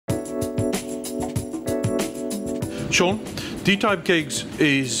Sean, D-type kegs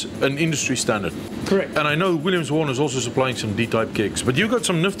is an industry standard. Correct. And I know Williams Warren is also supplying some D-type kegs, but you've got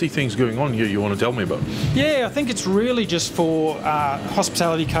some nifty things going on here you want to tell me about. Yeah, I think it's really just for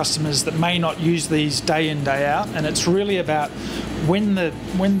hospitality customers that may not use these day in, day out, and it's really about when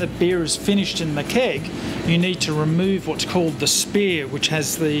the beer is finished in the keg, you need to remove what's called the spear, which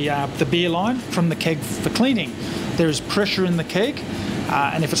has the beer line from the keg for cleaning. There is pressure in the keg,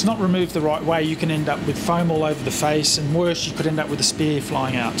 and if it's not removed the right way, you can end up with foam all over the face, and worse, you could end up with a spear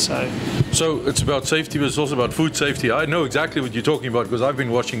flying out. So it's about safety, but it's also about food safety. I know exactly what you're talking about because I've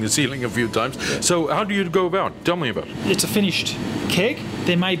been washing the ceiling a few times. Yeah. So how do you go about? Tell me about it. It's a finished keg.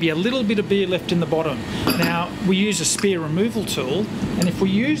 There may be a little bit of beer left in the bottom. Now, we use a spear removal tool, and if we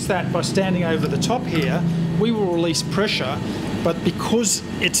use that by standing over the top here, we will release pressure. But because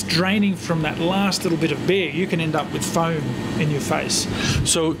it's draining from that last little bit of beer, you can end up with foam in your face.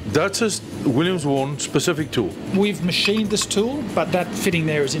 So that's a Williams Warren specific tool? We've machined this tool, but that fitting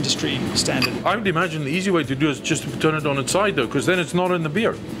there is industry standard. I would imagine the easy way to do it is just to turn it on its side though, because then it's not in the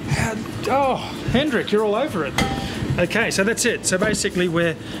beer. Oh, Hendrik, you're all over it. Okay, so that's it. So basically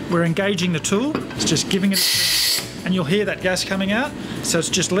we're engaging the tool, it's just giving it a turn, and you'll hear that gas coming out. So it's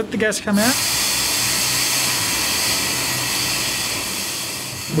just let the gas come out.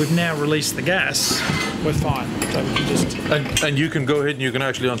 We've now released the gas, we're fine. So we can just... And you can go ahead and you can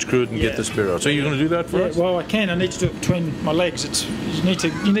actually unscrew it and get the spear out. So you're going to do that for us? Well, I can. I need to do it between my legs. You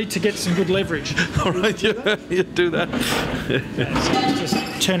need to get some good leverage. All right, you do that. So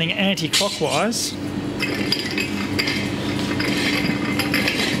just turning anti-clockwise.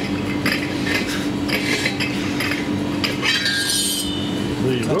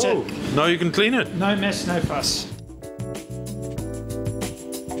 There you go. Now you can clean it. No mess, no fuss.